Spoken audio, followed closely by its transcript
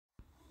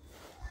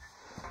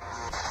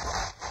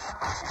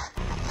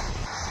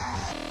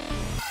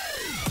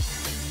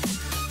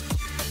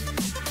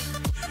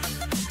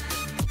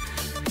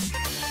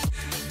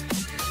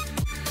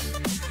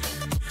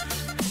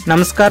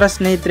ನಮಸ್ಕಾರ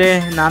ಸ್ನೇಹಿತರೆ,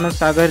 ನಾನು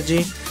ಸಾಗರ್ ಜಿ.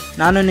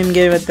 ನಾನು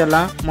ನಿಮಗೆ ಇವತ್ತೆಲ್ಲ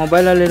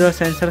ಮೊಬೈಲಲ್ಲಿರೋ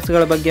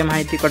ಸೆನ್ಸರ್ಸ್ಗಳ ಬಗ್ಗೆ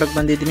ಮಾಹಿತಿ ಕೊಡಕ್ಕೆ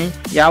ಬಂದಿದ್ದೀನಿ.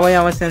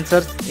 ಯಾವ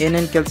ಸೆನ್ಸರ್ಸ್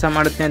ಏನೇನು ಕೆಲಸ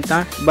ಮಾಡುತ್ತೆ ಅಂತ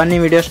ಬನ್ನಿ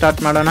ವಿಡಿಯೋ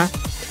ಸ್ಟಾರ್ಟ್ ಮಾಡೋಣ.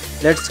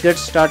 Let's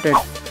get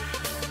started.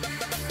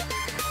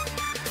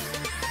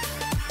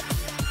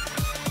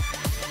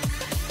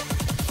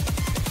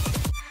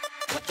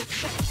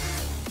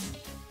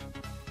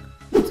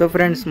 So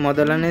friends,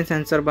 ಮೊದಲನೇ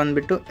ಸೆನ್ಸರ್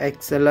ಬಂದುಬಿಟ್ಟು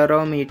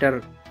ಎಕ್ಸೆಲರೋಮೀಟರ್.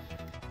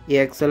 ಈ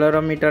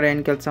ಎಕ್ಸೆಲರೋಮೀಟರ್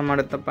ಏನು ಕೆಲಸ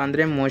ಮಾಡುತ್ತಪ್ಪ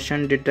ಅಂದರೆ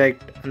ಮೋಷನ್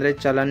ಡಿಟೆಕ್ಟ್, ಅಂದರೆ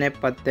ಚಲನೆ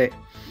ಪತ್ತೆ.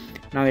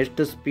 ನಾವು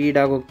ಎಷ್ಟು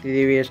ಸ್ಪೀಡಾಗಿ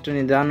ಹೋಗ್ತಿದ್ದೀವಿ, ಎಷ್ಟು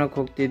ನಿಧಾನಕ್ಕೆ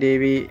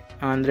ಹೋಗ್ತಿದ್ದೀವಿ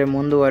ಅಂದರೆ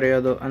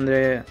ಮುಂದುವರಿಯೋದು, ಅಂದರೆ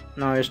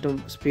ನಾವು ಎಷ್ಟು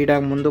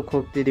ಸ್ಪೀಡಾಗಿ ಮುಂದಕ್ಕೆ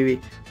ಹೋಗ್ತಿದ್ದೀವಿ.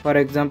 ಫಾರ್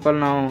ಎಕ್ಸಾಂಪಲ್,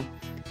 ನಾವು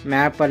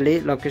ಮ್ಯಾಪಲ್ಲಿ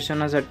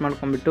ಲೊಕೇಶನ್ನ ಸೆಟ್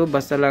ಮಾಡ್ಕೊಂಡ್ಬಿಟ್ಟು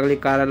ಬಸ್ಸಲ್ಲಾಗಲಿ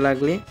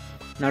ಕಾರಲ್ಲಾಗಲಿ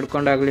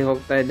ನಡ್ಕೊಂಡಾಗಲಿ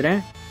ಹೋಗ್ತಾಯಿದ್ರೆ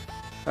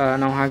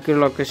ನಾವು ಹಾಕಿರೋ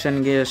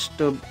ಲೊಕೇಶನ್ಗೆ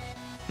ಎಷ್ಟು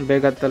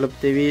ಬೇಗ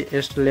ತಲುಪ್ತೀವಿ,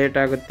 ಎಷ್ಟು ಲೇಟ್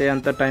ಆಗುತ್ತೆ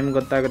ಅಂತ ಟೈಮ್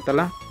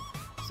ಗೊತ್ತಾಗುತ್ತಲ್ಲ.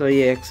 ಸೊ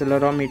ಈ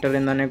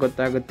ಎಕ್ಸೆಲರೋಮೀಟರಿಂದನೇ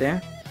ಗೊತ್ತಾಗುತ್ತೆ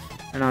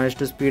ನಾವು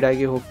ಎಷ್ಟು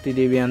ಸ್ಪೀಡಾಗಿ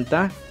ಹೋಗ್ತಿದ್ದೀವಿ ಅಂತ.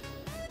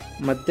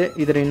 ಮತ್ತು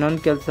ಇದರ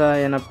ಇನ್ನೊಂದು ಕೆಲಸ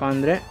ಏನಪ್ಪ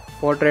ಅಂದರೆ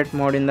ಪೋರ್ಟ್ರೇಟ್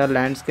ಮೋಡಿಂದ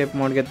ಲ್ಯಾಂಡ್ಸ್ಕೇಪ್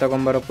ಮೋಡ್ಗೆ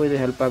ತೊಗೊಂಬರೋಕ್ಕೂ ಇದು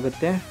ಹೆಲ್ಪ್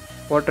ಆಗುತ್ತೆ.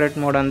 ಪೋರ್ಟ್ರೇಟ್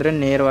ಮೋಡ್ ಅಂದರೆ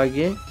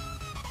ನೇರವಾಗಿ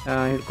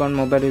ಹಿಡ್ಕೊಂಡು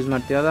ಮೊಬೈಲ್ ಯೂಸ್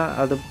ಮಾಡ್ತೀವಲ್ಲ,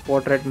 ಅದು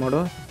ಪೋರ್ಟ್ರೇಟ್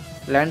ಮೋಡು.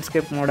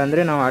 ಲ್ಯಾಂಡ್ಸ್ಕೇಪ್ ಮೋಡ್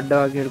ಅಂದರೆ ನಾವು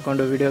ಅಡ್ಡವಾಗಿ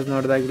ಹಿಡ್ಕೊಂಡು ವೀಡಿಯೋಸ್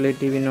ನೋಡೋದಾಗಿರಲಿ,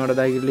 ಟಿ ವಿ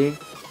ನೋಡೋದಾಗಿರಲಿ,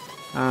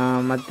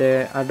 ಮತ್ತು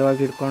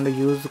ಅಡ್ಡವಾಗಿ ಹಿಡ್ಕೊಂಡು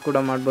ಯೂಸ್ ಕೂಡ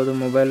ಮಾಡ್ಬೋದು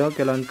ಮೊಬೈಲು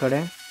ಕೆಲವೊಂದು ಕಡೆ.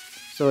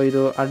 ಸೊ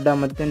ಇದು ಅಡ್ಡ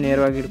ಮತ್ತು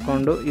ನೇರವಾಗಿ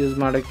ಹಿಡ್ಕೊಂಡು ಯೂಸ್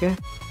ಮಾಡೋಕ್ಕೆ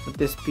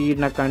ಮತ್ತು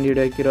ಸ್ಪೀಡನ್ನ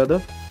ಕಂಡುಹಿಡಿಯೋಕ್ಕಿರೋದು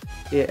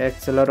ಈ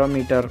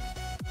ಎಕ್ಸೆಲರೋಮೀಟರ್.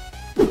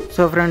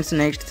 ಸೊ ಫ್ರೆಂಡ್ಸ್,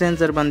 ನೆಕ್ಸ್ಟ್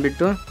ಸೆನ್ಸರ್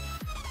ಬಂದುಬಿಟ್ಟು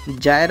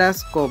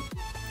ಜೈರಾಸ್ಕೋಪ್.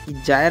 ಈ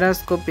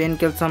ಜೈರಾಸ್ಕೋಪ್ ಏನು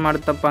ಕೆಲಸ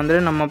ಮಾಡುತ್ತಪ್ಪ ಅಂದರೆ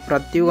ನಮ್ಮ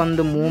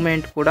ಪ್ರತಿಯೊಂದು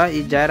ಮೂಮೆಂಟ್ ಕೂಡ ಈ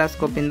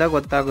ಜೈರಾಸ್ಕೋಪಿಂದ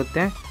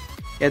ಗೊತ್ತಾಗುತ್ತೆ.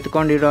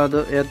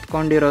 ಎತ್ಕೊಂಡಿರೋದು,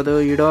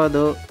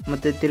 ಇಡೋದು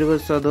ಮತ್ತು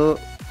ತಿರುಗಿಸೋದು,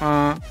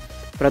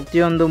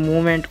 ಪ್ರತಿಯೊಂದು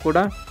ಮೂಮೆಂಟ್ ಕೂಡ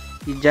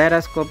ಈ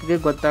ಜೈರಾಸ್ಕೋಪ್ಗೆ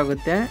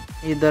ಗೊತ್ತಾಗುತ್ತೆ.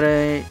 ಇದರ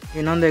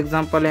ಇನ್ನೊಂದು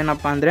ಎಕ್ಸಾಂಪಲ್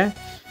ಏನಪ್ಪ ಅಂದರೆ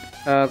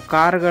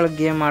ಕಾರ್ಗಳ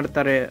ಗೇಮ್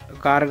ಆಡ್ತಾರೆ.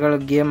 ಕಾರ್ಗಳ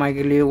ಗೇಮ್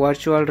ಆಗಿರಲಿ,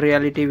 ವರ್ಚುವಲ್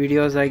ರಿಯಾಲಿಟಿ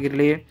ವಿಡಿಯೋಸ್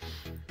ಆಗಿರಲಿ,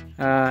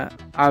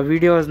 ಆ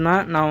ವಿಡಿಯೋಸ್ನ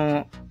ನಾವು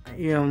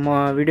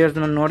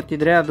ವಿಡಿಯೋಸ್ನ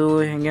ನೋಡ್ತಿದ್ರೆ ಅದು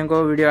ಹೆಂಗೆಂಗೋ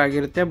ವಿಡಿಯೋ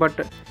ಆಗಿರುತ್ತೆ. ಬಟ್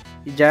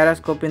ಈ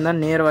ಜೈರಾಸ್ಕೋಪಿಂದ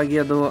ನೇರವಾಗಿ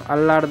ಅದು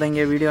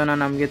ಅಲ್ಲಾಡ್ದಂಗೆ ವಿಡಿಯೋನ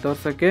ನಮಗೆ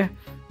ತೋರ್ಸೋಕ್ಕೆ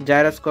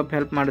ಜೈರಾಸ್ಕೋಪ್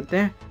ಹೆಲ್ಪ್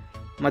ಮಾಡುತ್ತೆ.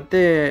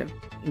 ಮತ್ತು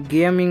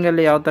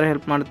ಗೇಮಿಂಗಲ್ಲಿ ಯಾವ ಥರ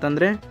ಹೆಲ್ಪ್ ಮಾಡುತ್ತೆ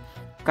ಅಂದರೆ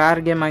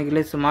ಕಾರ್ ಗೇಮ್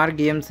ಆಗಿರಲಿ, ಸುಮಾರು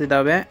ಗೇಮ್ಸ್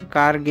ಇದ್ದಾವೆ.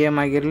 ಕಾರ್ ಗೇಮ್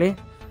ಆಗಿರಲಿ,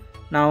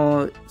 ನಾವು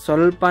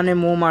ಸ್ವಲ್ಪನೇ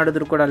ಮೂವ್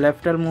ಮಾಡಿದ್ರು ಕೂಡ,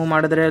 ಲೆಫ್ಟಲ್ಲಿ ಮೂವ್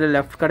ಮಾಡಿದ್ರೆ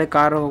ಲೆಫ್ಟ್ ಕಡೆ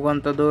ಕಾರು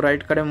ಹೋಗುವಂಥದ್ದು,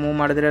 ರೈಟ್ ಕಡೆ ಮೂವ್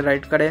ಮಾಡಿದ್ರೆ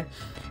ರೈಟ್ ಕಡೆ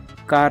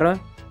ಕಾರು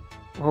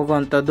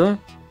ಹೋಗುವಂಥದ್ದು,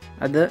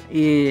 ಅದು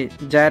ಈ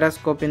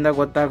ಜೈರಾಸ್ಕೋಪಿಂದ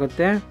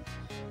ಗೊತ್ತಾಗುತ್ತೆ.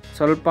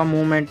 ಸ್ವಲ್ಪ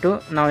ಮೂಮೆಂಟು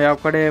ನಾವು ಯಾವ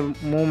ಕಡೆ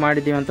ಮೂವ್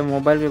ಮಾಡಿದ್ದೀವಿ ಅಂತ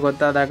ಮೊಬೈಲ್ಗೆ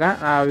ಗೊತ್ತಾದಾಗ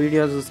ಆ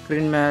ವಿಡಿಯೋಸ್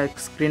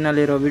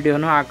ಸ್ಕ್ರೀನಲ್ಲಿರೋ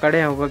ವಿಡಿಯೋನು ಆ ಕಡೆ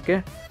ಹೋಗೋಕ್ಕೆ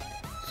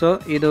ಸೊ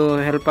ಇದು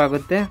ಹೆಲ್ಪ್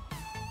ಆಗುತ್ತೆ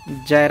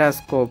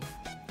ಜೈರಾಸ್ಕೋಪ್.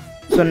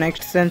 ಸೊ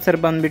ನೆಕ್ಸ್ಟ್ ಸೆನ್ಸರ್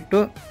ಬಂದುಬಿಟ್ಟು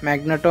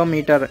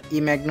ಮ್ಯಾಗ್ನೆಟೋಮೀಟರ್. ಈ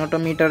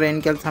ಮ್ಯಾಗ್ನೆಟೋಮೀಟರ್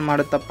ಏನು ಕೆಲಸ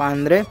ಮಾಡುತ್ತಪ್ಪ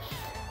ಅಂದರೆ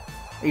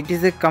ಇಟ್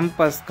ಈಸ್ ಎ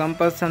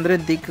ಕಂಪಸ್ ಅಂದರೆ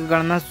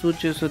ದಿಕ್ಕುಗಳನ್ನ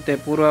ಸೂಚಿಸುತ್ತೆ.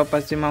 ಪೂರ್ವ,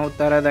 ಪಶ್ಚಿಮ,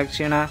 ಉತ್ತರ,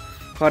 ದಕ್ಷಿಣ.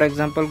 ಫಾರ್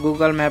ಎಕ್ಸಾಂಪಲ್,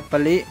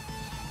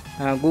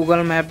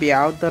 ಗೂಗಲ್ ಮ್ಯಾಪ್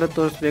ಯಾವ ಥರ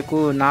ತೋರಿಸ್ಬೇಕು,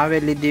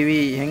 ನಾವೆಲ್ಲಿದ್ದೀವಿ,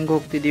 ಹೆಂಗೆ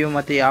ಹೋಗ್ತಿದ್ದೀವಿ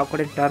ಮತ್ತು ಯಾವ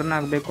ಕಡೆ ಟರ್ನ್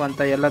ಆಗಬೇಕು ಅಂತ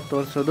ಎಲ್ಲ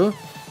ತೋರಿಸೋದು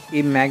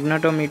ಈ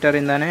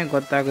ಮ್ಯಾಗ್ನೆಟೋಮೀಟರಿಂದನೇ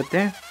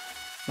ಗೊತ್ತಾಗುತ್ತೆ.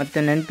 ಮತ್ತು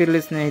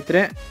ನೆನಪಿರಲಿ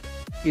ಸ್ನೇಹಿತರೆ,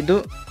 ಇದು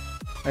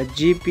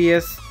ಜಿ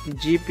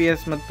ಪಿ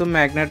ಎಸ್ ಮತ್ತು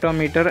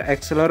ಮ್ಯಾಗ್ನೆಟೋಮೀಟರ್,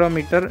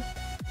 ಎಕ್ಸೆಲರೋಮೀಟರ್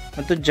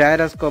ಮತ್ತು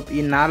ಜೈರಾಸ್ಕೋಪ್,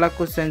 ಈ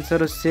 4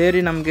 ಸೆನ್ಸರು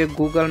ಸೇರಿ ನಮಗೆ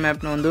ಗೂಗಲ್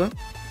ಮ್ಯಾಪ್ನ ಒಂದು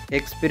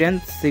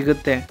ಎಕ್ಸ್ಪೀರಿಯನ್ಸ್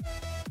ಸಿಗುತ್ತೆ.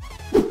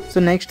 ಸೊ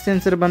ನೆಕ್ಸ್ಟ್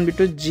ಸೆನ್ಸರ್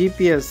ಬಂದುಬಿಟ್ಟು ಜಿ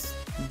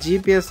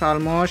ಪಿ ಎಸ್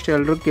ಆಲ್ಮೋಸ್ಟ್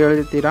ಎಲ್ಲರೂ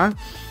ಕೇಳಿರ್ತೀರಾ.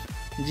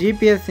 ಜಿ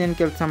ಪಿ ಎಸ್ ಏನು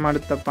ಕೆಲಸ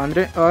ಮಾಡುತ್ತಪ್ಪ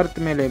ಅಂದರೆ ಅರ್ತ್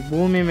ಮೇಲೆ,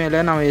 ಭೂಮಿ ಮೇಲೆ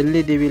ನಾವು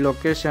ಎಲ್ಲಿದ್ದೀವಿ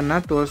ಲೊಕೇಶನ್ನ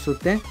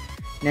ತೋರಿಸುತ್ತೆ.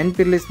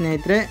 ನೆನಪಿರಲಿ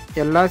ಸ್ನೇಹಿತರೆ,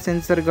 ಎಲ್ಲ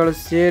ಸೆನ್ಸರ್ಗಳು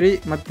ಸೇರಿ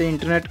ಮತ್ತು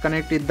ಇಂಟರ್ನೆಟ್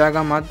ಕನೆಕ್ಟ್ ಇದ್ದಾಗ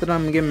ಮಾತ್ರ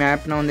ನಮಗೆ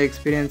ಮ್ಯಾಪ್ನ ಒಂದು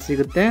ಎಕ್ಸ್ಪೀರಿಯನ್ಸ್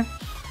ಸಿಗುತ್ತೆ.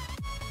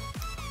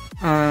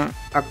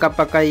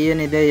 ಅಕ್ಕಪಕ್ಕ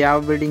ಏನಿದೆ, ಯಾವ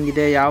ಬಿಲ್ಡಿಂಗ್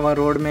ಇದೆ, ಯಾವ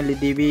ರೋಡ್ ಮೇಲೆ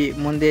ಇದ್ದೀವಿ,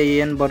 ಮುಂದೆ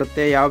ಏನು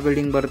ಬರುತ್ತೆ, ಯಾವ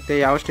ಬಿಲ್ಡಿಂಗ್ ಬರುತ್ತೆ,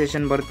 ಯಾವ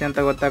ಸ್ಟೇಷನ್ ಬರುತ್ತೆ ಅಂತ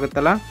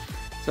ಗೊತ್ತಾಗುತ್ತಲ್ಲ.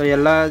 ಸೊ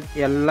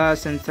ಎಲ್ಲ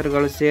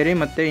ಸೆನ್ಸರ್ಗಳು ಸೇರಿ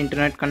ಮತ್ತು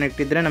ಇಂಟರ್ನೆಟ್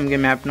ಕನೆಕ್ಟ್ ಇದ್ದರೆ ನಮಗೆ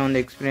ಮ್ಯಾಪ್ನ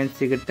ಒಂದು ಎಕ್ಸ್ಪೀರಿಯನ್ಸ್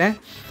ಸಿಗುತ್ತೆ.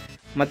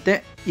 ಮತ್ತು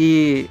ಈ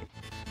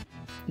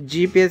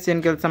ಜಿ ಪಿ ಎಸ್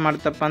ಏನು ಕೆಲಸ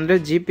ಮಾಡುತ್ತಪ್ಪ ಅಂದರೆ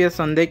ಜಿ ಪಿ ಎಸ್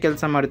ಒಂದೇ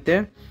ಕೆಲಸ ಮಾಡುತ್ತೆ,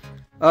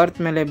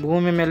 ಅರ್ತ್ ಮೇಲೆ,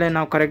 ಭೂಮಿ ಮೇಲೆ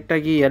ನಾವು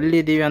ಕರೆಕ್ಟಾಗಿ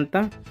ಎಲ್ಲಿದ್ದೀವಿ ಅಂತ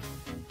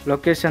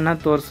ಲೊಕೇಶನ್ನ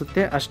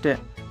ತೋರಿಸುತ್ತೆ ಅಷ್ಟೇ.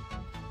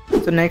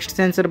 ಸೊ ನೆಕ್ಸ್ಟ್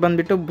ಸೆನ್ಸರ್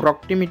ಬಂದುಬಿಟ್ಟು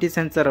ಪ್ರಾಕ್ಟಿಮಿಟಿ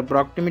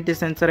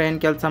ಸೆನ್ಸರ್ ಏನು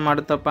ಕೆಲಸ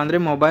ಮಾಡುತ್ತಪ್ಪ ಅಂದರೆ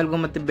ಮೊಬೈಲ್ಗೂ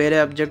ಮತ್ತು ಬೇರೆ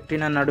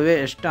ಆಬ್ಜೆಕ್ಟಿನ ನಡುವೆ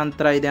ಎಷ್ಟು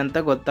ಅಂತರ ಇದೆ ಅಂತ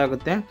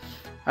ಗೊತ್ತಾಗುತ್ತೆ.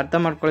 ಅರ್ಥ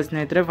ಮಾಡ್ಕೊಳ್ಳಿ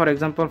ಸ್ನೇಹಿತರೆ. ಫಾರ್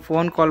ಎಕ್ಸಾಂಪಲ್,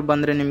 ಫೋನ್ ಕಾಲ್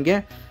ಬಂದರೆ ನಿಮಗೆ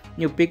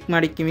ನೀವು ಪಿಕ್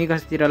ಮಾಡಿ ಕಿವಿಗೆ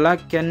ಹಚ್ತಿರಲ್ಲ,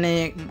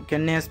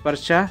 ಕೆನ್ನೆಯ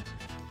ಸ್ಪರ್ಶ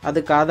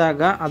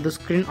ಅದಕ್ಕಾದಾಗ ಅದು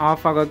ಸ್ಕ್ರೀನ್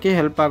ಆಫ್ ಆಗೋಕ್ಕೆ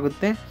ಹೆಲ್ಪ್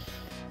ಆಗುತ್ತೆ.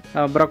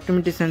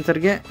 ಪ್ರಾಕ್ಟಿಮಿಟಿ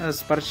ಸೆನ್ಸರ್ಗೆ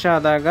ಸ್ಪರ್ಶ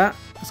ಆದಾಗ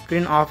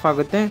ಸ್ಕ್ರೀನ್ ಆಫ್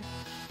ಆಗುತ್ತೆ.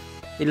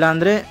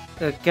 ಇಲ್ಲಾಂದರೆ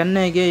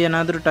ಕೆನ್ನೆಗೆ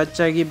ಏನಾದರೂ ಟಚ್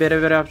ಆಗಿ ಬೇರೆ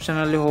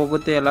ಆಪ್ಷನಲ್ಲಿ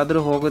ಹೋಗುತ್ತೆ, ಎಲ್ಲಾದರೂ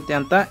ಹೋಗುತ್ತೆ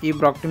ಅಂತ ಈ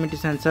ಪ್ರಾಕ್ಟಿಮಿಟಿ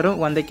ಸೆನ್ಸರು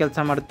ಒಂದೇ ಕೆಲಸ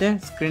ಮಾಡುತ್ತೆ,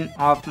 ಸ್ಕ್ರೀನ್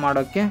ಆಫ್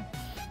ಮಾಡೋಕ್ಕೆ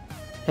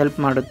ಹೆಲ್ಪ್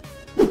ಮಾಡುತ್ತೆ.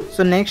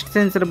 ಸೊ ನೆಕ್ಸ್ಟ್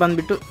ಸೆನ್ಸರ್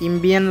ಬಂದುಬಿಟ್ಟು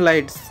ಇಂಬಿಯನ್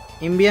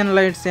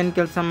ಲೈಟ್ಸ್ ಏನು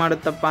ಕೆಲಸ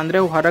ಮಾಡುತ್ತಪ್ಪ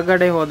ಅಂದರೆ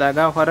ಹೊರಗಡೆ ಹೋದಾಗ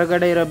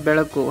ಹೊರಗಡೆ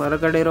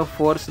ಇರೋ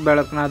ಫೋರ್ಸ್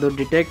ಬೆಳಕನ್ನ ಅದು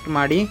ಡಿಟೆಕ್ಟ್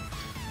ಮಾಡಿ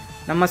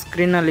ನಮ್ಮ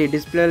ಸ್ಕ್ರೀನಲ್ಲಿ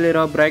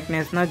ಡಿಸ್ಪ್ಲೇಲಿರೋ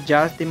ಬ್ರೈಟ್ನೆಸ್ನ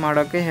ಜಾಸ್ತಿ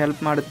ಮಾಡೋಕ್ಕೆ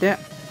ಹೆಲ್ಪ್ ಮಾಡುತ್ತೆ.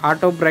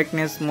 ಆಟೋ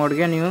ಬ್ರೈಟ್ನೆಸ್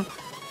ಮೋಡ್ಗೆ ನೀವು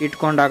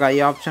ಇಟ್ಕೊಂಡಾಗ, ಈ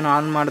ಆಪ್ಷನ್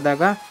ಆನ್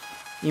ಮಾಡಿದಾಗ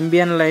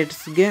ಇಂಬಿಯನ್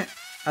ಲೈಟ್ಸ್ಗೆ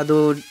ಅದು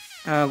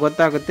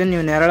ಗೊತ್ತಾಗುತ್ತೆ.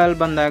 ನೀವು ನೆರಳಲ್ಲಿ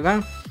ಬಂದಾಗ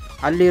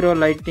ಅಲ್ಲಿರೋ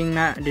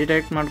ಲೈಟಿಂಗ್ನ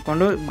ಡಿಟೆಕ್ಟ್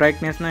ಮಾಡಿಕೊಂಡು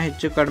ಬ್ರೈಟ್ನೆಸ್ನ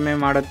ಹೆಚ್ಚು ಕಡಿಮೆ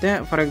ಮಾಡುತ್ತೆ.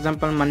 ಫಾರ್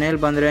ಎಕ್ಸಾಂಪಲ್ ಮನೇಲಿ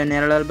ಬಂದರೆ,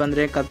 ನೆರಳಲ್ಲಿ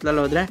ಬಂದರೆ,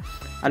 ಕತ್ಲಲ್ಲಿ ಹೋದರೆ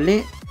ಅಲ್ಲಿ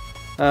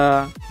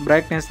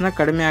ಬ್ರೈಟ್ನೆಸ್ನ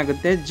ಕಡಿಮೆ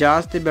ಆಗುತ್ತೆ.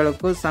 ಜಾಸ್ತಿ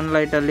ಬೆಳಕು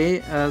ಸನ್ಲೈಟಲ್ಲಿ,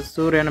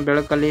 ಸೂರ್ಯನ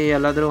ಬೆಳಕಲ್ಲಿ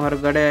ಎಲ್ಲಾದರೂ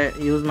ಹೊರಗಡೆ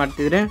ಯೂಸ್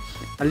ಮಾಡ್ತಿದ್ರೆ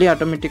ಅಲ್ಲಿ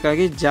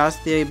ಆಟೋಮೆಟಿಕ್ಕಾಗಿ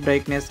ಜಾಸ್ತಿ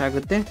ಬ್ರೈಟ್ನೆಸ್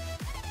ಆಗುತ್ತೆ.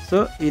 ಸೊ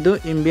ಇದು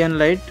ಇಂಬಿಯನ್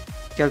ಲೈಟ್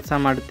ಕೆಲಸ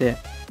ಮಾಡುತ್ತೆ.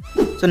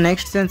 ಸೊ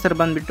ನೆಕ್ಸ್ಟ್ ಸೆನ್ಸರ್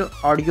ಬಂದುಬಿಟ್ಟು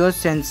ಆಡಿಯೋ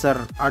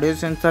ಸೆನ್ಸರ್. ಆಡಿಯೋ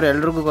ಸೆನ್ಸರ್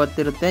ಎಲ್ರಿಗೂ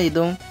ಗೊತ್ತಿರುತ್ತೆ.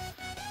 ಇದು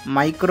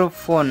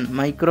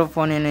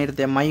ಮೈಕ್ರೋಫೋನ್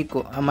ಏನಿರುತ್ತೆ,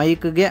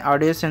 ಮೈಕ್ಗೆ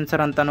ಆಡಿಯೋ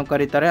ಸೆನ್ಸರ್ ಅಂತಲೂ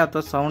ಕರೀತಾರೆ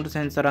ಅಥವಾ ಸೌಂಡ್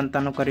ಸೆನ್ಸರ್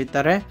ಅಂತಲೂ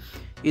ಕರೀತಾರೆ.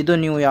 ಇದು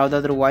ನೀವು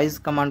ಯಾವುದಾದ್ರೂ ವಾಯ್ಸ್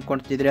ಕಮಾಂಡ್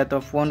ಕೊಡ್ತಿದ್ರೆ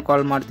ಅಥವಾ ಫೋನ್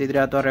ಕಾಲ್ ಮಾಡ್ತಿದ್ರೆ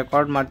ಅಥವಾ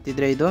ರೆಕಾರ್ಡ್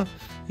ಮಾಡ್ತಿದ್ರೆ ಇದು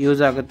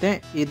ಯೂಸ್ ಆಗುತ್ತೆ.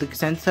 ಇದಕ್ಕೆ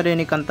ಸೆನ್ಸರ್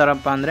ಏನಕ್ಕೆ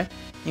ಅಂತಾರಪ್ಪ ಅಂದರೆ,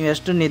 ನೀವು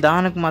ಎಷ್ಟು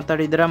ನಿಧಾನಕ್ಕೆ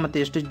ಮಾತಾಡಿದ್ದೀರಾ ಮತ್ತು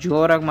ಎಷ್ಟು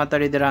ಜೋರಾಗಿ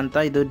ಮಾತಾಡಿದ್ದೀರಾ ಅಂತ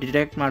ಇದು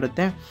ಡಿಟೆಕ್ಟ್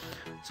ಮಾಡುತ್ತೆ.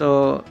 ಸೊ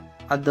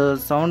ಅದು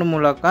ಸೌಂಡ್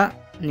ಮೂಲಕ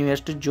ನೀವು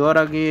ಎಷ್ಟು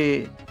ಜೋರಾಗಿ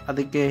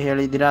ಅದಕ್ಕೆ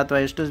ಹೇಳಿದ್ದೀರಾ ಅಥವಾ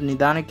ಎಷ್ಟು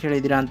ನಿಧಾನಕ್ಕೆ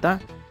ಹೇಳಿದ್ದೀರಾ ಅಂತ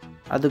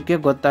ಅದಕ್ಕೆ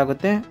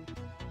ಗೊತ್ತಾಗುತ್ತೆ.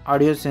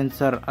 ಆಡಿಯೋ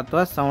ಸೆನ್ಸರ್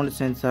ಅಥವಾ ಸೌಂಡ್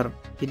ಸೆನ್ಸರ್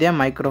ಇದೇ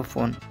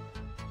ಮೈಕ್ರೋಫೋನ್.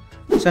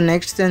 ಸೊ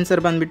ನೆಕ್ಸ್ಟ್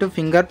ಸೆನ್ಸರ್ ಬಂದುಬಿಟ್ಟು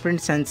ಫಿಂಗರ್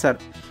ಪ್ರಿಂಟ್ ಸೆನ್ಸರ್.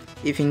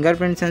 ಈ ಫಿಂಗರ್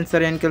ಪ್ರಿಂಟ್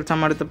ಸೆನ್ಸರ್ ಏನು ಕೆಲಸ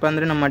ಮಾಡುತ್ತಪ್ಪ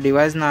ಅಂದರೆ, ನಮ್ಮ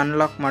ಡಿವೈಸ್ನ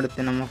ಅನ್ಲಾಕ್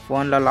ಮಾಡುತ್ತೆ. ನಮ್ಮ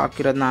ಫೋನಲ್ಲಿ ಲಾಕ್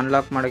ಇರೋದನ್ನ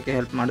ಅನ್ಲಾಕ್ ಮಾಡೋಕ್ಕೆ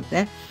ಹೆಲ್ಪ್ ಮಾಡುತ್ತೆ.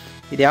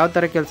 ಇದು ಯಾವ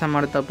ಥರ ಕೆಲಸ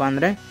ಮಾಡುತ್ತಪ್ಪ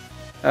ಅಂದರೆ,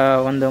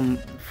 ಒಂದು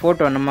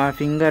ಫೋಟೋ, ನಮ್ಮ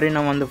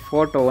ಫಿಂಗರಿನ ಒಂದು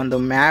ಫೋಟೋ, ಒಂದು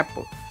ಮ್ಯಾಪ್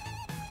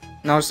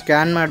ನಾವು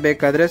ಸ್ಕ್ಯಾನ್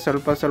ಮಾಡಬೇಕಾದ್ರೆ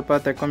ಸ್ವಲ್ಪ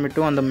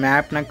ತೆಕ್ಕೊಂಬಿಟ್ಟು ಒಂದು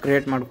ಮ್ಯಾಪ್ನ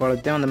ಕ್ರಿಯೇಟ್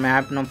ಮಾಡ್ಕೊಳ್ಳುತ್ತೆ. ಒಂದು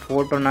ಮ್ಯಾಪ್ನ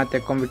ಫೋಟೋನ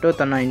ತೆಕ್ಕೊಂಬಿಟ್ಟು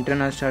ತನ್ನ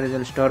ಇಂಟರ್ನಲ್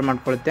ಸ್ಟೋರೇಜಲ್ಲಿ ಸ್ಟೋರ್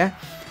ಮಾಡ್ಕೊಳ್ಳುತ್ತೆ.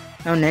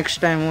 ನಾವು ನೆಕ್ಸ್ಟ್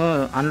ಟೈಮು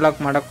ಅನ್ಲಾಕ್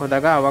ಮಾಡೋಕ್ಕೆ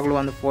ಹೋದಾಗ ಆವಾಗಲೂ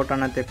ಒಂದು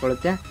ಫೋಟೋನ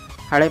ತೆಕ್ಕೊಳ್ಳುತ್ತೆ.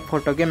 ಹಳೆ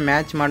ಫೋಟೋಗೆ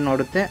ಮ್ಯಾಚ್ ಮಾಡಿ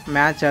ನೋಡುತ್ತೆ.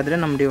 ಮ್ಯಾಚ್ ಆದರೆ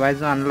ನಮ್ಮ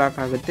ಡಿವೈಸು ಅನ್ಲಾಕ್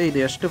ಆಗುತ್ತೆ. ಇದು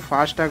ಎಷ್ಟು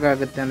ಫಾಸ್ಟಾಗಿ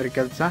ಆಗುತ್ತೆ ಅಂದರೆ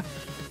ಕೆಲಸ,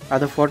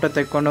 ಅದು ಫೋಟೋ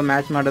ತೆಕ್ಕೊಂಡು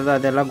ಮ್ಯಾಚ್ ಮಾಡೋದು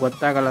ಅದೆಲ್ಲ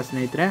ಗೊತ್ತಾಗಲ್ಲ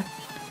ಸ್ನೇಹಿತರೆ,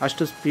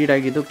 ಅಷ್ಟು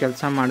ಸ್ಪೀಡಾಗಿದ್ದು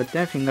ಕೆಲಸ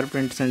ಮಾಡುತ್ತೆ ಫಿಂಗರ್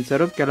ಪ್ರಿಂಟ್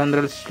ಸೆನ್ಸರು.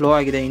 ಕೆಲವೊಂದರಲ್ಲಿ ಸ್ಲೋ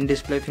ಆಗಿದೆ, ಇನ್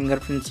ಡಿಸ್ಪ್ಲೇ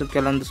ಫಿಂಗರ್ ಪ್ರಿಂಟ್ಸು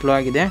ಕೆಲವೊಂದು ಸ್ಲೋ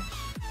ಆಗಿದೆ.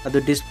 ಅದು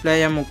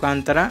ಡಿಸ್ಪ್ಲೇಯ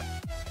ಮುಖಾಂತರ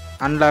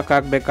ಅನ್ಲಾಕ್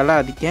ಆಗಬೇಕಲ್ಲ,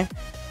 ಅದಕ್ಕೆ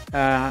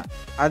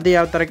ಅದು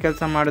ಯಾವ ಥರ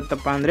ಕೆಲಸ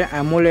ಮಾಡುತ್ತಪ್ಪ ಅಂದರೆ,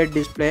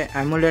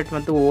 ಅಮ್ಯುಲೇಟ್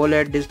ಮತ್ತು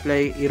ಓಲೆಟ್ ಡಿಸ್ಪ್ಲೇ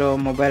ಇರೋ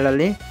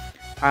ಮೊಬೈಲಲ್ಲಿ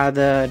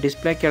ಅದು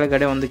ಡಿಸ್ಪ್ಲೇ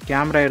ಕೆಳಗಡೆ ಒಂದು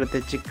ಕ್ಯಾಮ್ರಾ ಇರುತ್ತೆ,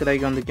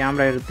 ಚಿಕ್ಕದಾಗಿ ಒಂದು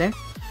ಕ್ಯಾಮ್ರಾ ಇರುತ್ತೆ.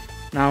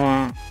 ನಾವು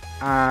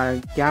ಆ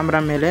ಕ್ಯಾಮ್ರಾ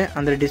ಮೇಲೆ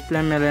ಅಂದರೆ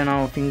ಡಿಸ್ಪ್ಲೇ ಮೇಲೆ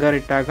ನಾವು ಫಿಂಗರ್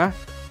ಇಟ್ಟಾಗ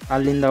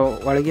ಅಲ್ಲಿಂದ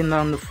ಒಳಗಿಂದ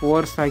ಒಂದು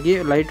ಫೋರ್ಸ್ ಆಗಿ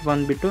ಲೈಟ್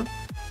ಬಂದುಬಿಟ್ಟು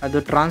ಅದು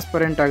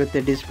ಟ್ರಾನ್ಸ್ಪರೆಂಟ್ ಆಗುತ್ತೆ.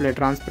 ಡಿಸ್ಪ್ಲೇ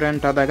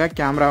ಟ್ರಾನ್ಸ್ಪರೆಂಟ್ ಆದಾಗ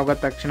ಕ್ಯಾಮ್ರಾ ಹೋಗೋ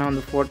ತಕ್ಷಣ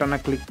ಒಂದು ಫೋಟೋನ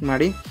ಕ್ಲಿಕ್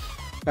ಮಾಡಿ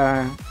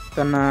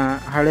ತನ್ನ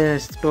ಹಳೆ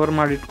ಸ್ಟೋರ್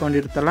ಮಾಡಿ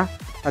ಇಟ್ಕೊಂಡಿರುತ್ತಲ್ಲ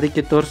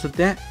ಅದಕ್ಕೆ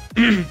ತೋರಿಸುತ್ತೆ.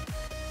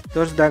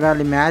 ತೋರಿಸಿದಾಗ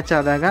ಅಲ್ಲಿ ಮ್ಯಾಚ್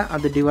ಆದಾಗ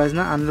ಅದು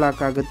ಡಿವೈಸ್ನ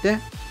ಅನ್ಲಾಕ್ ಆಗುತ್ತೆ.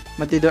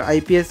 ಮತ್ತು ಇದು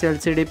IPS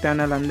LCD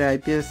ಪ್ಯಾನಲ್, ಅಂದರೆ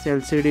IPS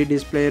LCD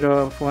ಡಿಸ್ಪ್ಲೇ ಇರೋ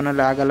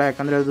ಫೋನಲ್ಲಿ ಆಗಲ್ಲ,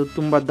 ಯಾಕಂದರೆ ಅದು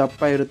ತುಂಬ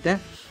ದಪ್ಪ ಇರುತ್ತೆ.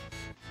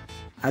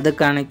 ಅದ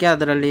ಕಾರಣಕ್ಕೆ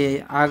ಅದರಲ್ಲಿ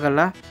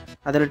ಆಗಲ್ಲ,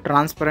 ಅದರಲ್ಲಿ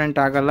ಟ್ರಾನ್ಸ್ಪರೆಂಟ್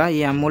ಆಗಲ್ಲ.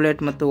 ಈ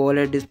ಅಮ್ಯುಲೇಟ್ ಮತ್ತು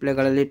ಓಲೆಟ್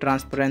ಡಿಸ್ಪ್ಲೇಗಳಲ್ಲಿ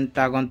ಟ್ರಾನ್ಸ್ಪರೆಂಟ್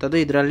ಆಗುವಂಥದ್ದು.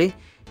 ಇದರಲ್ಲಿ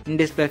ಇನ್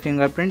ಡಿಸ್ಪ್ಲೇ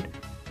ಫಿಂಗರ್ ಪ್ರಿಂಟ್,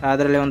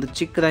 ಅದರಲ್ಲಿ ಒಂದು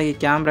ಚಿಕ್ಕದಾಗಿ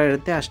ಕ್ಯಾಮ್ರಾ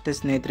ಇರುತ್ತೆ ಅಷ್ಟೇ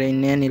ಸ್ನೇಹಿತರೆ,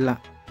 ಇನ್ನೇನಿಲ್ಲ.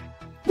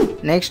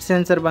 ನೆಕ್ಸ್ಟ್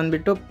ಸೆನ್ಸರ್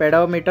ಬಂದುಬಿಟ್ಟು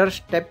ಪೆಡೋಮೀಟರ್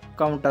ಸ್ಟೆಪ್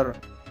ಕೌಂಟರ್.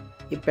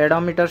 ಈ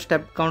ಪೆಡೋಮೀಟರ್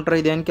ಸ್ಟೆಪ್ ಕೌಂಟರ್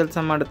ಇದೇನು ಕೆಲಸ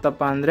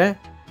ಮಾಡುತ್ತಪ್ಪ ಅಂದರೆ,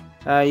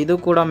 ಇದು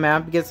ಕೂಡ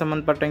ಮ್ಯಾಪ್ಗೆ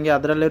ಸಂಬಂಧಪಟ್ಟಂಗೆ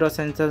ಅದರಲ್ಲಿರೋ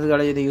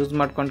ಸೆನ್ಸರ್ಸ್ಗಳು ಇದು ಯೂಸ್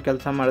ಮಾಡ್ಕೊಂಡು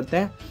ಕೆಲಸ ಮಾಡುತ್ತೆ.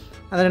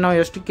 ಅಂದರೆ ನಾವು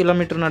ಎಷ್ಟು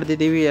ಕಿಲೋಮೀಟ್ರ್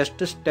ನಡೆದಿದ್ದೀವಿ,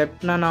 ಎಷ್ಟು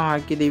ಸ್ಟೆಪ್ನ ನಾವು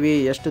ಹಾಕಿದ್ದೀವಿ,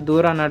 ಎಷ್ಟು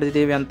ದೂರ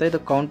ನಡೆದಿದ್ದೀವಿ ಅಂತ ಇದು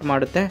ಕೌಂಟ್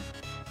ಮಾಡುತ್ತೆ.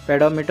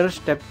 ಪೆಡೋಮೀಟರ್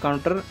ಸ್ಟೆಪ್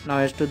ಕೌಂಟರ್,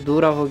 ನಾವು ಎಷ್ಟು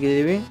ದೂರ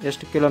ಹೋಗಿದ್ದೀವಿ,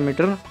 ಎಷ್ಟು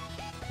ಕಿಲೋಮೀಟ್ರ್,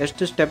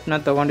 ಎಷ್ಟು ಸ್ಟೆಪ್ನ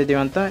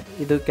ತೊಗೊಂಡಿದ್ದೀವಿ ಅಂತ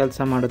ಇದು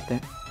ಕೆಲಸ ಮಾಡುತ್ತೆ.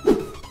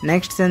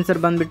 ನೆಕ್ಸ್ಟ್ ಸೆನ್ಸರ್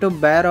ಬಂದುಬಿಟ್ಟು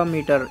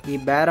ಬ್ಯಾರೋಮೀಟರ್. ಈ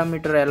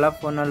ಬ್ಯಾರೋಮೀಟರ್ ಎಲ್ಲ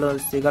ಫೋನಲ್ಲೂ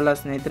ಸಿಗಲ್ಲ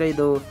ಸ್ನೇಹಿತರೆ,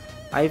 ಇದು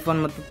ಐಫೋನ್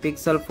ಮತ್ತು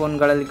ಪಿಕ್ಸೆಲ್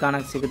ಫೋನ್ಗಳಲ್ಲಿ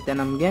ಕಾಣಕ್ಕೆ ಸಿಗುತ್ತೆ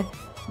ನಮಗೆ.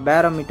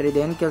 ಬ್ಯಾರೋಮೀಟರ್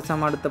ಇದೇನು ಕೆಲಸ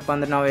ಮಾಡುತ್ತಪ್ಪ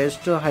ಅಂದರೆ, ನಾವು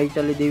ಎಷ್ಟು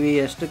ಹೈಟಲ್ಲಿದ್ದೀವಿ,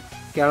 ಎಷ್ಟು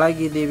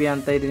ಕೆಳಗಿದ್ದೀವಿ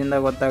ಅಂತ ಇದರಿಂದ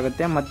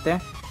ಗೊತ್ತಾಗುತ್ತೆ. ಮತ್ತು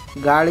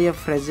ಗಾಳಿಯ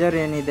ಪ್ರೆಷರ್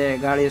ಏನಿದೆ,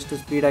 ಗಾಳಿ ಎಷ್ಟು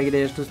ಸ್ಪೀಡಾಗಿದೆ,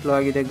 ಎಷ್ಟು ಸ್ಲೋ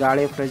ಆಗಿದೆ,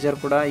 ಗಾಳಿಯ ಪ್ರೆಷರ್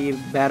ಕೂಡ ಈ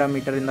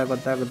ಬ್ಯಾರೋಮೀಟರಿಂದ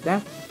ಗೊತ್ತಾಗುತ್ತೆ.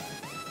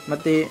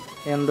 ಮತ್ತು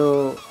ಒಂದು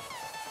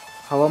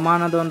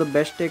ಹವಾಮಾನದ ಒಂದು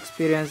ಬೆಸ್ಟ್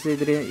ಎಕ್ಸ್ಪೀರಿಯೆನ್ಸ್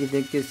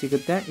ಇದಕ್ಕೆ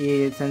ಸಿಗುತ್ತೆ. ಈ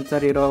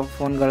ಸೆನ್ಸರ್ ಇರೋ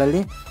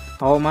ಫೋನ್ಗಳಲ್ಲಿ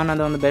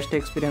ಹವಾಮಾನದ ಒಂದು ಬೆಸ್ಟ್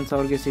ಎಕ್ಸ್ಪೀರಿಯೆನ್ಸ್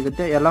ಅವ್ರಿಗೆ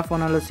ಸಿಗುತ್ತೆ. ಎಲ್ಲ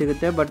ಫೋನಲ್ಲೂ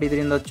ಸಿಗುತ್ತೆ, ಬಟ್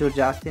ಇದರಿಂದ ಚೂರು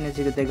ಜಾಸ್ತಿನೇ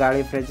ಸಿಗುತ್ತೆ,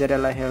 ಗಾಳಿ ಪ್ರೆಷರ್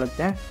ಎಲ್ಲ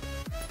ಹೇಳುತ್ತೆ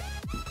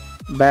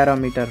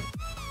ಬ್ಯಾರೋಮೀಟರ್.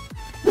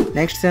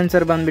 ನೆಕ್ಸ್ಟ್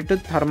ಸೆನ್ಸರ್ ಬಂದುಬಿಟ್ಟು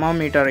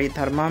ಥರ್ಮಾಮೀಟರ್. ಈ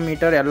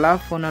ಥರ್ಮಾಮೀಟರ್ ಎಲ್ಲ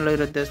ಫೋನಲ್ಲೂ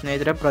ಇರುತ್ತೆ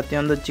ಸ್ನೇಹಿತರೆ.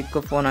 ಪ್ರತಿಯೊಂದು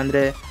ಚಿಕ್ಕ ಫೋನ್,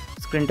 ಅಂದರೆ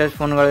ಸ್ಕ್ರೀನ್ ಟಚ್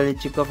ಫೋನ್ಗಳಲ್ಲಿ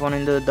ಚಿಕ್ಕ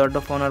ಫೋನಿಂದ ದೊಡ್ಡ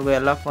ಫೋನ್ವರೆಗೂ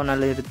ಎಲ್ಲ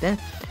ಫೋನಲ್ಲೂ ಇರುತ್ತೆ.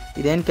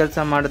 ಇದೇನು ಕೆಲಸ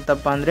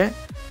ಮಾಡುತ್ತಪ್ಪ ಅಂದರೆ,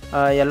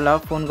 ಎಲ್ಲ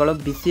ಫೋನ್ಗಳು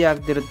ಬಿಸಿ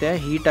ಆಗ್ತಿರುತ್ತೆ,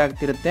 ಹೀಟ್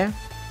ಆಗ್ತಿರುತ್ತೆ.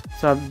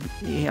 ಸೊ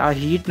ಆ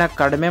ಹೀಟ್ನ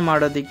ಕಡಿಮೆ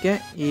ಮಾಡೋದಕ್ಕೆ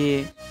ಈ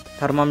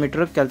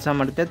ಥರ್ಮಾಮೀಟ್ರ್ ಕೆಲಸ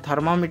ಮಾಡುತ್ತೆ.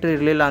 ಥರ್ಮಾಮೀಟ್ರ್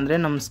ಇರಲಿಲ್ಲ ಅಂದರೆ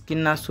ನಮ್ಮ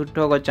ಸ್ಕಿನ್ನ ಸುಟ್ಟು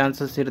ಹೋಗೋ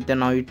ಚಾನ್ಸಸ್ ಇರುತ್ತೆ.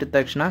 ನಾವು ಇಟ್ಟ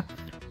ತಕ್ಷಣ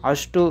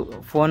ಅಷ್ಟು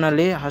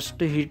ಫೋನಲ್ಲಿ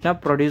ಅಷ್ಟು ಹೀಟ್ನ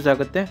ಪ್ರೊಡ್ಯೂಸ್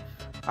ಆಗುತ್ತೆ.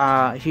 ಆ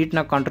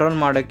ಹೀಟ್ನ ಕಂಟ್ರೋಲ್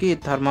ಮಾಡೋಕ್ಕೆ ಈ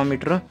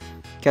ಥರ್ಮಾಮೀಟ್ರ್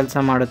ಕೆಲಸ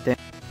ಮಾಡುತ್ತೆ.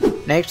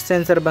 Next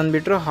sensor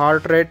ಬಂದುಬಿಟ್ರು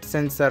heart rate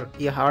sensor.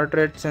 ಈ ಹಾರ್ಟ್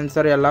ರೇಟ್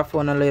ಸೆನ್ಸರ್ ಎಲ್ಲ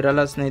ಫೋನಲ್ಲೂ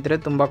ಇರೋಲ್ಲ ಸ್ನೇಹಿತರೆ,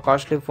 ತುಂಬ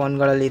ಕಾಸ್ಟ್ಲಿ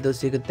ಫೋನ್ಗಳಲ್ಲಿ ಇದು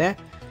ಸಿಗುತ್ತೆ.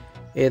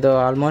 ಇದು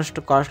ಆಲ್ಮೋಸ್ಟ್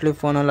ಕಾಸ್ಟ್ಲಿ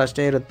ಫೋನಲ್ಲಿ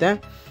ಅಷ್ಟೇ ಇರುತ್ತೆ.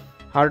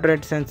 ಹಾರ್ಟ್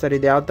ರೇಟ್ ಸೆನ್ಸರ್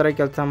ಇದು ಯಾವ ಥರ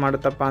ಕೆಲಸ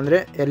ಮಾಡುತ್ತಪ್ಪ ಅಂದರೆ,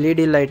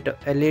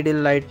 LED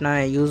ಲೈಟ್ನ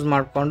ಯೂಸ್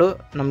ಮಾಡಿಕೊಂಡು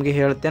ನಮಗೆ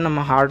ಹೇಳುತ್ತೆ ನಮ್ಮ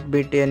ಹಾರ್ಟ್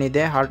ಬೀಟ್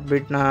ಏನಿದೆ, ಹಾರ್ಟ್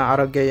ಬೀಟ್ನ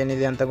ಆರೋಗ್ಯ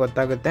ಏನಿದೆ ಅಂತ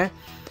ಗೊತ್ತಾಗುತ್ತೆ.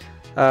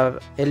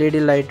 LED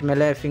ಲೈಟ್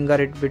ಮೇಲೆ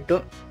ಫಿಂಗರ್ ಇಟ್ಬಿಟ್ಟು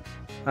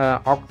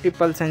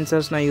ಆಪ್ಟಿಕಲ್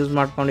ಸೆನ್ಸರ್ಸ್ನ ಯೂಸ್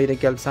ಮಾಡ್ಕೊಂಡು ಇದು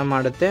ಕೆಲಸ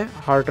ಮಾಡುತ್ತೆ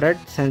heart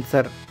rate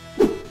sensor.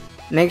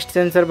 Next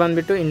sensor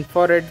ಬಂದುಬಿಟ್ಟು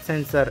ಇನ್ಫ್ರಾರೆಡ್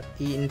ಸೆನ್ಸರ್.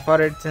 ಈ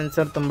ಇನ್ಫ್ರಾರೆಡ್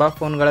ಸೆನ್ಸರ್ ತುಂಬ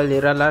ಫೋನ್ಗಳಲ್ಲಿ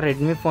ಇರಲ್ಲ,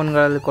 ರೆಡ್ಮಿ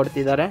ಫೋನ್ಗಳಲ್ಲಿ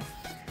ಕೊಡ್ತಿದ್ದಾರೆ.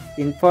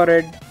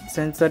 ಇನ್ಫ್ರಾರೆಡ್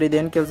ಸೆನ್ಸರ್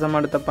ಇದೇನು ಕೆಲಸ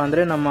ಮಾಡುತ್ತಪ್ಪ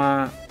ಅಂದರೆ ನಮ್ಮ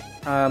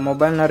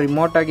ಮೊಬೈಲ್ನ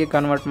ರಿಮೋಟಾಗಿ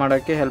ಕನ್ವರ್ಟ್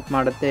ಮಾಡೋಕ್ಕೆ ಹೆಲ್ಪ್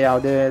ಮಾಡುತ್ತೆ.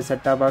 ಯಾವುದೇ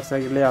ಸೆಟ್ ಟಾಪ್ ಬಾಕ್ಸ್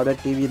ಆಗಿರಲಿ, ಯಾವುದೇ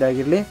ಟಿ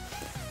ವಿದಾಗಿರಲಿ,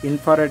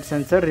 ಇನ್ಫ್ರಾರೆಡ್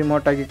ಸೆನ್ಸರ್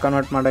ರಿಮೋಟಾಗಿ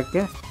ಕನ್ವರ್ಟ್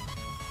ಮಾಡೋಕ್ಕೆ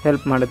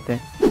ಹೆಲ್ಪ್ ಮಾಡುತ್ತೆ.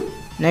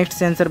 ನೆಕ್ಸ್ಟ್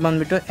ಸೆನ್ಸರ್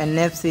ಬಂದುಬಿಟ್ಟು ಎನ್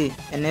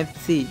ಎಫ್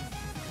ಸಿ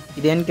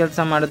ಇದೇನು ಕೆಲಸ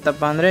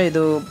ಮಾಡುತ್ತಪ್ಪ ಅಂದರೆ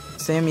ಇದು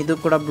ಸೇಮ್ ಇದು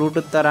ಕೂಡ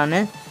ಬ್ಲೂಟೂತ್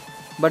ಥರನೇ,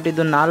 ಬಟ್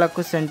ಇದು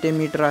 4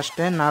 ಸೆಂಟಿಮೀಟ್ರ್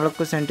ಅಷ್ಟೇ.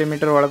 4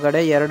 ಸೆಂಟಿಮೀಟ್ರ್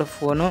ಒಳಗಡೆ 2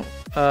 ಫೋನು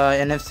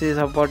NFC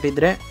ಸಪೋರ್ಟ್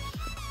ಇದ್ದರೆ,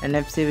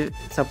 NFC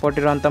ಸಪೋರ್ಟ್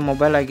ಇರೋವಂಥ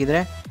ಮೊಬೈಲ್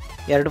ಆಗಿದ್ದರೆ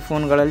 2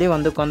 ಫೋನ್ಗಳಲ್ಲಿ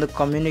ಒಂದಕ್ಕೊಂದು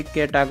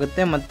ಕಮ್ಯುನಿಕೇಟ್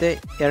ಆಗುತ್ತೆ ಮತ್ತು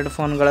 2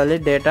 ಫೋನ್ಗಳಲ್ಲಿ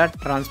ಡೇಟಾ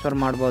ಟ್ರಾನ್ಸ್ಫರ್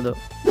ಮಾಡ್ಬೋದು.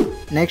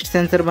 ನೆಕ್ಸ್ಟ್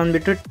ಸೆನ್ಸರ್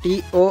ಬಂದುಬಿಟ್ಟು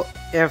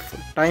TOF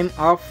time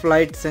of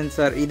flight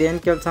sensor. ಇದೇನು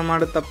ಕೆಲಸ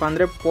ಮಾಡುತ್ತಪ್ಪ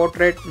ಅಂದರೆ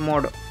ಪೋರ್ಟ್ರೇಟ್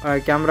ಮೋಡ್,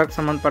 ಕ್ಯಾಮ್ರಾಗೆ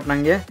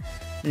ಸಂಬಂಧಪಟ್ಟಂಗೆ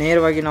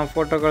ನೇರವಾಗಿ ನಾವು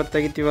ಫೋಟೋಗಳು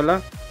ತೆಗಿತೀವಲ್ಲ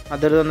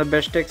ಅದರದೊಂದು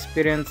ಬೆಸ್ಟ್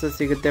ಎಕ್ಸ್ಪೀರಿಯೆನ್ಸ್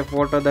ಸಿಗುತ್ತೆ.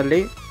 ಫೋಟೋದಲ್ಲಿ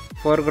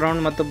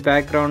ಫೋರ್ಗ್ರೌಂಡ್ ಮತ್ತು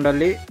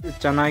ಬ್ಯಾಕ್ಗ್ರೌಂಡಲ್ಲಿ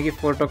ಚೆನ್ನಾಗಿ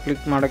ಫೋಟೋ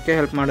ಕ್ಲಿಕ್ ಮಾಡೋಕ್ಕೆ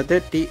ಹೆಲ್ಪ್ ಮಾಡುತ್ತೆ.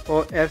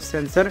 TOF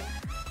ಸೆನ್ಸರ್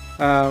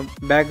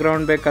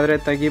ಬ್ಯಾಕ್ಗ್ರೌಂಡ್ ಬೇಕಾದರೆ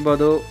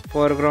ತೆಗಿಬೋದು,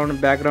 ಫೋರ್ಗ್ರೌಂಡ್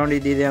ಬ್ಯಾಕ್ಗ್ರೌಂಡ್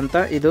ಇದಿದೆ ಅಂತ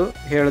ಇದು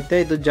ಹೇಳುತ್ತೆ.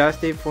 ಇದು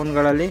ಜಾಸ್ತಿ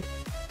ಫೋನ್ಗಳಲ್ಲಿ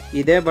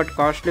ಇದೆ, ಬಟ್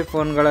ಕಾಸ್ಟ್ಲಿ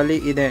ಫೋನ್ಗಳಲ್ಲಿ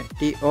ಇದೆ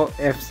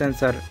TOF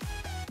ಸೆನ್ಸರ್.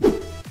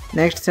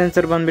 ನೆಕ್ಸ್ಟ್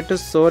ಸೆನ್ಸರ್ ಬಂದುಬಿಟ್ಟು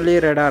ಸೋಲಿ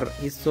ರೆಡಾರ್.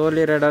 ಈ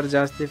ಸೋಲಿ ರೆಡಾರ್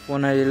ಜಾಸ್ತಿ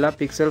ಫೋನಲ್ಲಿಲ್ಲ,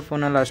 ಪಿಕ್ಸೆಲ್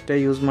ಫೋನಲ್ಲಿ ಅಷ್ಟೇ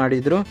ಯೂಸ್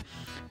ಮಾಡಿದರು.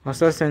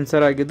 ಹೊಸ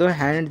ಸೆನ್ಸರ್ ಆಗಿದ್ದು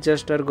ಹ್ಯಾಂಡ್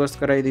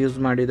ಜಸ್ಟರ್ಗೋಸ್ಕರ ಇದು ಯೂಸ್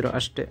ಮಾಡಿದರು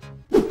ಅಷ್ಟೇ.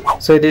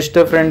 ಸೊ ಇದಿಷ್ಟು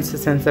ಫ್ರೆಂಡ್ಸ್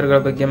ಸೆನ್ಸರ್ಗಳ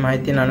ಬಗ್ಗೆ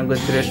ಮಾಹಿತಿ ನನಗೆ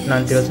ಗೊತ್ತಿರೋಷ್ಟು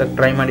ನಾನು ತಿಳಿಸೋಕ್ಕೆ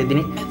ಟ್ರೈ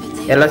ಮಾಡಿದ್ದೀನಿ.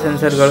 ಎಲ್ಲ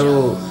ಸೆನ್ಸರ್ಗಳು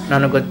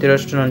ನನಗೆ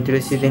ಗೊತ್ತಿರೋಷ್ಟು ನಾನು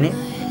ತಿಳಿಸಿದ್ದೀನಿ.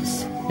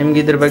 ನಿಮ್ಗೆ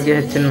ಇದ್ರ ಬಗ್ಗೆ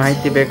ಹೆಚ್ಚಿನ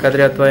ಮಾಹಿತಿ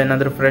ಬೇಕಾದರೆ ಅಥವಾ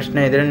ಏನಾದರೂ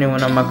ಪ್ರಶ್ನೆ ಇದ್ದರೆ ನೀವು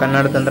ನಮ್ಮ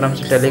ಕನ್ನಡ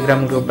ತಂತ್ರಾಂಶ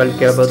ಟೆಲಿಗ್ರಾಮ್ ಗ್ರೂಪಲ್ಲಿ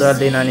ಕೇಳ್ಬೋದು,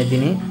 ಅಲ್ಲಿ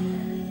ನಾನಿದ್ದೀನಿ.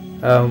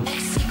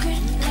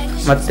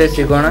 ಮತ್ತೆ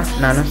ಸಿಗೋಣ.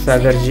 ನಾನು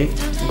ಸಾಗರ್ ಜಿ.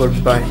 ಗುಡ್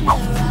ಬಾಯ್.